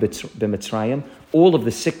samti b'Mitzrayim, all of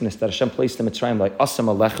the sickness that Hashem placed in Mitzrayim, like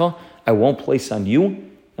Asam Alecha, I won't place on you.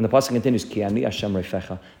 And the pasuk continues, Ki Ani Hashem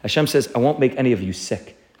Refecha. Hashem says, I won't make any of you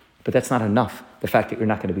sick. But that's not enough, the fact that you're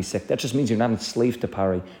not going to be sick. That just means you're not enslaved to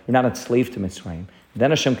Pari. You're not enslaved to Mitzrayim.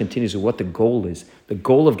 Then Hashem continues with what the goal is. The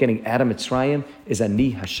goal of getting out of Mitzrayim is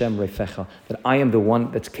Ani Hashem Refecha, that I am the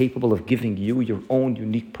one that's capable of giving you your own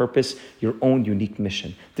unique purpose, your own unique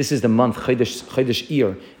mission. This is the month, Chodesh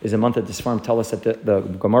Iyar, is a month that the Sfarim tell us, that the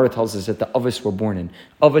Gemara tells us that the Avos were born in.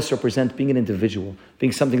 Avos represent being an individual,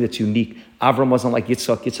 being something that's unique. Avram wasn't like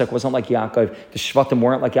Yitzchak, Yitzchak wasn't like Yaakov, the Shvatim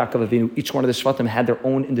weren't like Yaakov Avinu. Each one of the Shvatim had their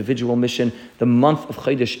own individual mission. The month of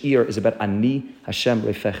Chodesh Iyar is about Ani Hashem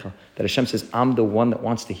Refecha, that Hashem says, I'm the one that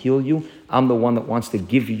wants to heal you. I'm the one that wants to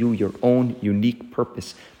give you your own unique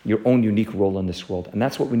purpose, your own unique role in this world. And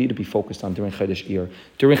that's what we need to be focused on during Chodesh Iyar.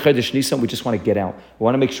 During Chodesh Nisan, we just want to get out. We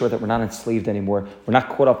want to make sure that we're not enslaved anymore. We're not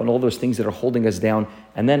caught up in all those things that are holding us down.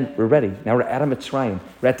 And then we're ready. Now we're at Mitzrayim.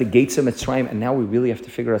 We're at the gates of Mitzrayim, and now we really have to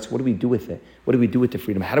figure out, so what do we do with it? What do we do with the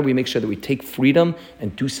freedom? How do we make sure that we take freedom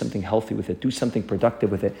and do something healthy with it, do something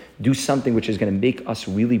productive with it, do something which is going to make us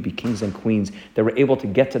really be kings and queens, that we're able to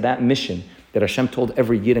get to that mission that Hashem told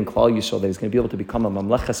every Yid in Klal Yisrael that he's going to be able to become a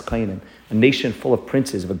Mamlechas Kainim, a nation full of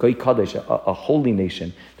princes, of a Goy Chodesh, a holy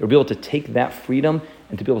nation. They'll be able to take that freedom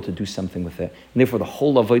and to be able to do something with it. And therefore the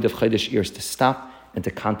whole avoid of Chodesh Iyar is to stop and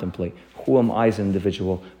to contemplate. Who am I as an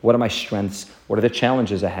individual? What are my strengths? What are the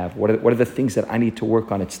challenges I have? What are the things that I need to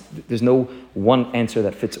work on? There's no one answer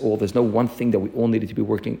that fits all. There's no one thing that we all need to be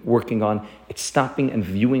working on. It's stopping and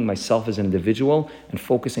viewing myself as an individual and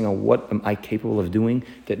focusing on what am I capable of doing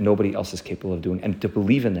that nobody else is capable of doing. And to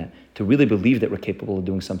believe in that, to really believe that we're capable of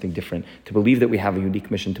doing something different, to believe that we have a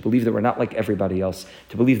unique mission, to believe that we're not like everybody else,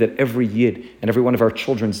 to believe that every Yid and every one of our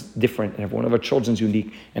children's different, and every one of our children's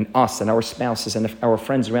unique, and us and our spouses and our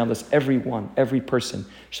friends around us, every person,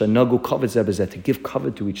 to give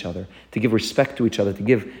covet to each other, to give respect to each other, to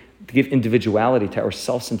give individuality to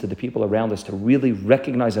ourselves and to the people around us, to really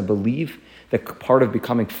recognize and believe that part of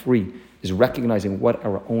becoming free is recognizing what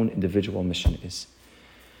our own individual mission is.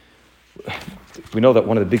 We know that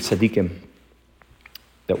one of the big tzaddikim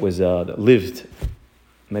that lived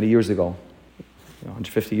many years ago,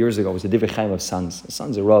 150 years ago, was the Divrei Chaim of sons. The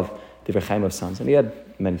sons are Rav, Divrei Chaim of sons. And he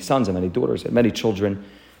had many sons and many daughters, and many children.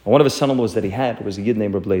 And one of his son-in-laws that he had was a Yid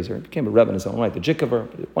named Reb Lezer. He became a Rebbe in his own right, the Jikover.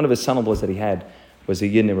 One of his son-in-laws that he had was a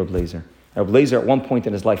Yid named Reb Lezer. And Reb Lezer at one point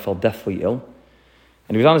in his life fell deathly ill.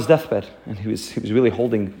 And he was on his deathbed, and he was really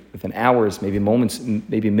holding within hours, maybe moments,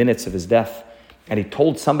 maybe minutes of his death. And he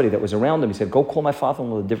told somebody that was around him, he said, go call my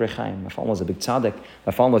father-in-law the Divrei Chaim. My father-in-law was a big tzaddik.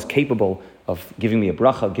 My father-in-law was capable of giving me a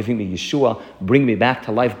bracha, giving me Yeshua, bring me back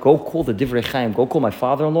to life. Go call the Divrei Chaim. Go call my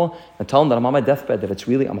father-in-law and tell him that I'm on my deathbed, that it's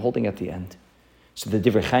really, I'm holding at the end. So the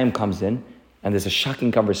Divrei Chaim comes in, and there's a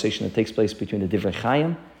shocking conversation that takes place between the Divrei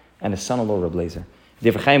Chaim and his son-in-law, Reb Lezer.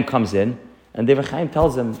 Divrei Chaim comes in, and Divrei Chaim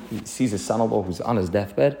tells him, he sees his son-in-law who's on his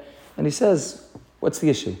deathbed, and he says, what's the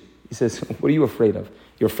issue? He says, what are you afraid of?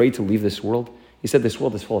 You're afraid to leave this world? He said, this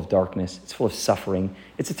world is full of darkness. It's full of suffering.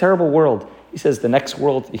 It's a terrible world. He says, the next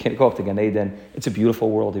world, you can go up to Gan Eden. It's a beautiful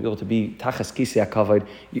world. You'll be able to be tachas kisei hakavod.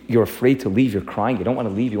 You're afraid to leave. You're crying. You don't want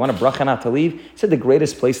to leave. You want a bracha not to leave. He said, the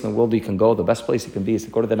greatest place in the world you can go, the best place you can be, is to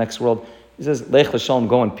go to the next world. He says, lech l'shalom,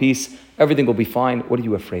 go in peace. Everything will be fine. What are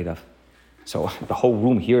you afraid of? So the whole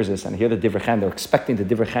room hears this, and hear the Divrei Chaim. They're expecting the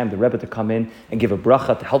Divrei Chaim, the Rebbe, to come in and give a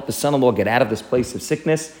bracha to help the son-in-law get out of this place of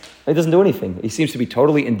sickness. And he doesn't do anything. He seems to be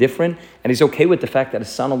totally indifferent, and he's okay with the fact that his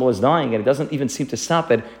son-in-law is dying, and it doesn't even seem to stop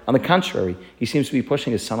it. On the contrary, he seems to be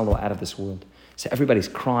pushing his son-in-law out of this world. So everybody's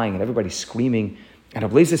crying, and everybody's screaming. And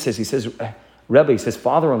Reb Lezer says, he says, Rebbe, he says,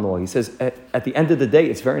 father-in-law, he says, at the end of the day,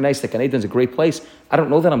 it's very nice that Gan Eden's a great place. I don't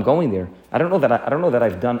know that I'm going there. I don't know that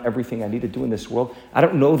I've done everything I need to do in this world. I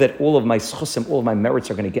don't know that all of my schusim, all of my merits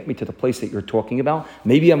are going to get me to the place that you're talking about.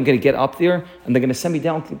 Maybe I'm going to get up there and they're going to send me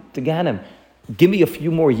down to Ganem. Give me a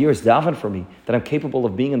few more years, daven for me, that I'm capable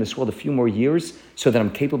of being in this world a few more years, so that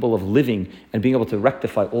I'm capable of living and being able to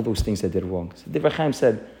rectify all those things I did wrong. So Divrei Chaim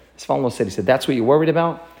said, his father-in-law said, he said, that's what you're worried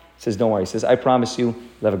about? He says, don't worry. He says, I promise you,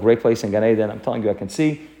 you'll have a great place in Gan Eden. I'm telling you, I can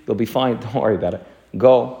see. You'll be fine. Don't worry about it.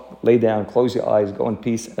 Go, lay down, close your eyes, go in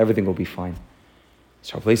peace, and everything will be fine.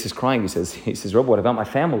 So Reb Lezer is crying. He says, Reb, what about my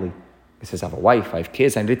family? He says, I have a wife, I have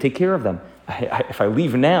kids, I need to take care of them. If I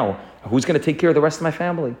leave now, who's going to take care of the rest of my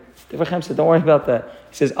family? Divrei Chaim said, don't worry about that.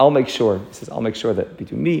 He says, I'll make sure. He says, I'll make sure that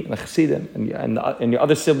between me and the Chassidim and your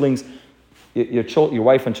other siblings, your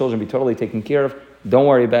wife and children be totally taken care of. Don't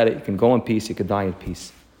worry about it. You can go in peace. You can die in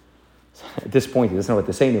peace. At this point, he doesn't know what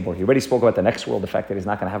to say anymore. He already spoke about the next world, the fact that he's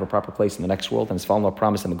not going to have a proper place in the next world, and his father-in-law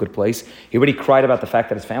promised him a good place. He already cried about the fact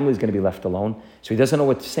that his family is going to be left alone, so he doesn't know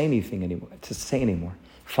what to say anymore.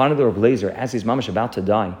 Finally, Reb Lezer, as his mamash about to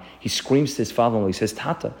die, he screams to his father-in-law. He says,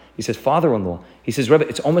 Tata. He says, father-in-law. He says, Rebbe,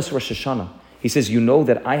 it's almost Rosh Hashanah. He says, you know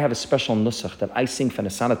that I have a special nusach that I sing for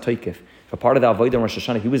Nesana Toikif. For part of the Avodah on Rosh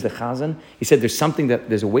Hashanah, he was the chazan. He said,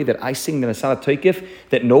 there's a way that I sing the Nesana Toikif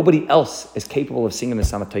that nobody else is capable of singing the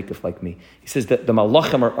Nesana Toikif like me. He says that the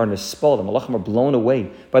malachim are nispal, the malachim are blown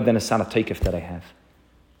away by the Nesana Toikif that I have.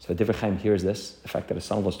 So Divrei Chaim hears this, the fact that his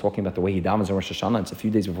son was talking about the way he davens on Rosh Hashanah. It's a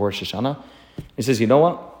few days before Rosh Hashanah. He says, you know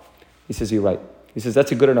what? He says, you're right. He says,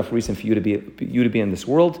 that's a good enough reason for you to be in this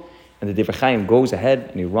world. And the Divrei Chaim goes ahead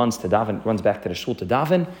and he runs back to the shul to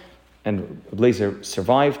daven. And Reb Lezer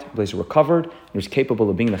survived, Reb Lezer recovered, and he was capable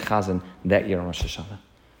of being the chazan that year on Rosh Hashanah.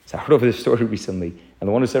 So I heard over this story recently, and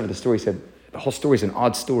the one who said over the story said, the whole story is an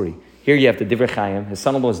odd story. Here you have the Divrei Chaim, his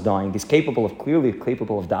son-in-law is dying, he's clearly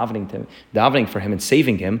capable of davening for him and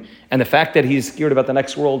saving him, and the fact that he's scared about the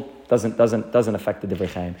next world doesn't affect the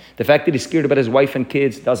Divrei Chaim. The fact that he's scared about his wife and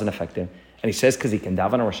kids doesn't affect him. And he says, because he can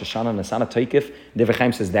daven on Rosh Hashanah and Nesana Toikif, Divrei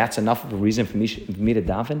Chaim says, that's enough of a reason for me to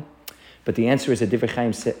daven? But the answer is that Divrei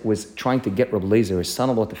Chaim was trying to get Reb Lezer, his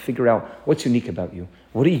son-in-law, to figure out what's unique about you.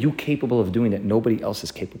 What are you capable of doing that nobody else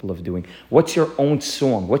is capable of doing? What's your own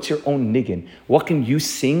song? What's your own niggin? What can you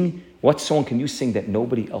sing? What song can you sing that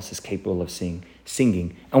nobody else is capable of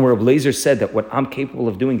singing? And where Reb Lezer said that what I'm capable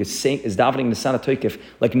of doing is davening the Nesana Toikif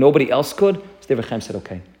like nobody else could, so Divrei Chaim said,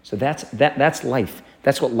 okay. So that's life.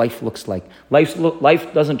 That's what life looks like.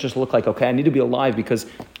 Life doesn't just look like, okay, I need to be alive because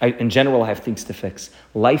in general I have things to fix.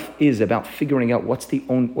 Life is about figuring out what's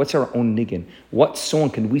our own niggin. What song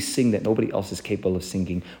can we sing that nobody else is capable of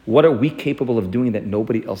singing? What are we capable of doing that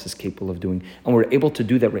nobody else is capable of doing? And we're able to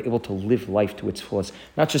do that. We're able to live life to its fullest.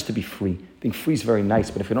 Not just to be free. Being free is very nice,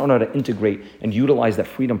 but if we don't know how to integrate and utilize that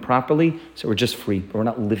freedom properly, so we're just free, but we're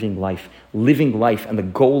not living life. Living life and the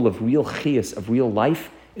goal of real chiyas, of real life,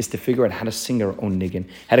 is to figure out how to sing our own niggin,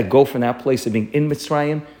 how to go from that place of being in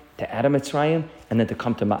Mitzrayim to out of Mitzrayim and then to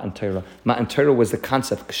come to Matan Torah. Matan Torah was the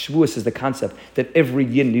concept. Shavuos is the concept that every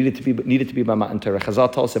Yid needed to be by Matan Torah.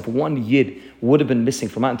 Chazal tells us if one Yid would have been missing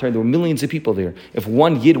from Matan Torah, there were millions of people there. If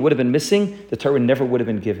one Yid would have been missing, the Torah never would have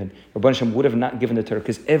been given. Rabban Hashem would have not given the Torah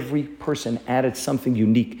because every person added something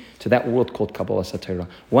unique to that world called Kabbalah Torah.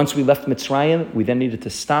 Once we left Mitzrayim, we then needed to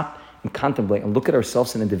stop and contemplate and look at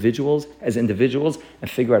ourselves as individuals and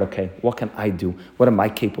figure out, okay, what can I do? What am I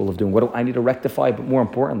capable of doing? What do I need to rectify? But more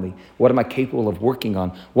importantly, what am I capable of working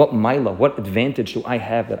on? What milah, what advantage do I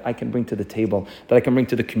have that I can bring to the table, that I can bring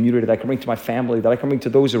to the community, that I can bring to my family, that I can bring to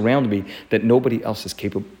those around me that nobody else is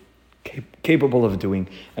capable of doing?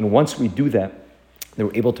 And once we do that, they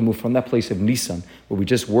were able to move from that place of Nisan, where we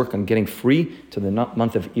just work on getting free, to the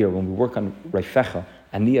month of Iyar, when we work on Reifecha,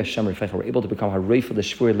 Ani Hashem Reifecha. We're able to become Harei for the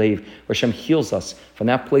Shuir Leiv, where Hashem heals us from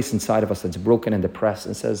that place inside of us that's broken and depressed,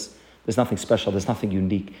 and says, there's nothing special, there's nothing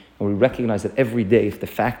unique. And we recognize that every day, the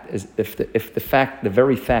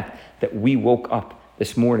very fact that we woke up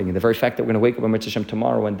this morning, and the very fact that we're going to wake up on Mitzvah Hashem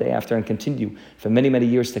tomorrow and day after and continue for many, many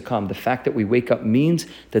years to come, the fact that we wake up means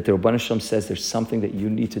that the Rabban Hashem says there's something that you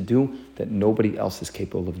need to do that nobody else is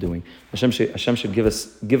capable of doing. Hashem should give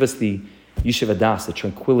us the Yishuv Adas, the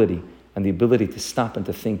tranquility, and the ability to stop and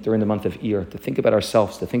to think during the month of Iyar, to think about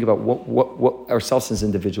ourselves, to think about what ourselves as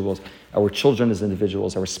individuals, our children as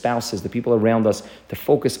individuals, our spouses, the people around us, to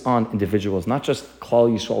focus on individuals, not just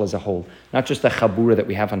Klal Yisrael as a whole, not just the chabura that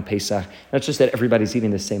we have on Pesach, not just that everybody's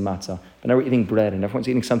eating the same matzah, but now we're eating bread and everyone's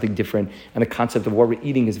eating something different, and the concept of what we're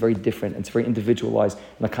eating is very different, and it's very individualized,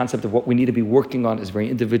 and the concept of what we need to be working on is very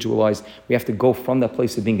individualized. We have to go from that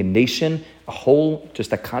place of being a nation, a whole, just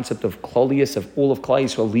that concept of klalius, of all of Klal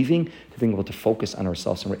Yisrael leaving, to being able to focus on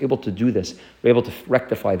ourselves. And we're able to do this. We're able to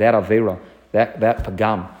rectify that avera, that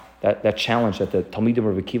pagam, that challenge that the Talmidim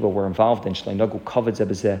of Akiva were involved in. We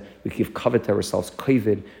give kavod to ourselves,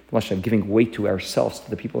 kavod, giving weight to ourselves,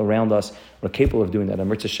 to the people around us. We're capable of doing that. And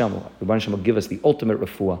Mirza Shem, Rabban Hashem will give us the ultimate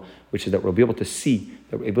refuah, which is that we'll be able to see,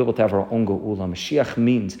 that we're able to have our own geula. Mashiach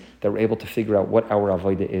means that we're able to figure out what our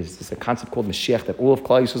avodah is. There's a concept called Mashiach, that all of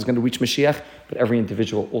Klal Yisrael is going to reach Mashiach, but every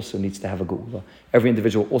individual also needs to have a geula. Every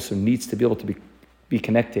individual also needs to be able to be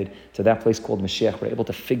connected to that place called Mashiach. We're able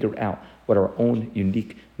to figure out what our own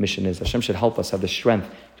unique mission is. Hashem should help us have the strength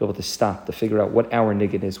to be able to stop, to figure out what our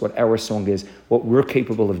niggin is, what our song is, what we're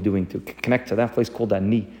capable of doing, to connect to that place called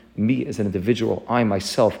Ani, me as an individual, I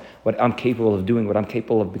myself, what I'm capable of doing, what I'm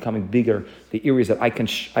capable of becoming bigger, the areas that I can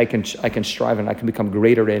strive and I can become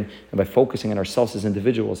greater in, and by focusing on ourselves as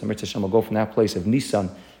individuals, and Mitzvah Hashem will go from that place of Nisan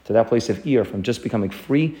to that place of Iyar, from just becoming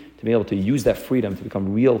free to be able to use that freedom to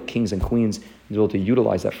become real kings and queens, and be able to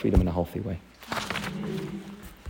utilize that freedom in a healthy way.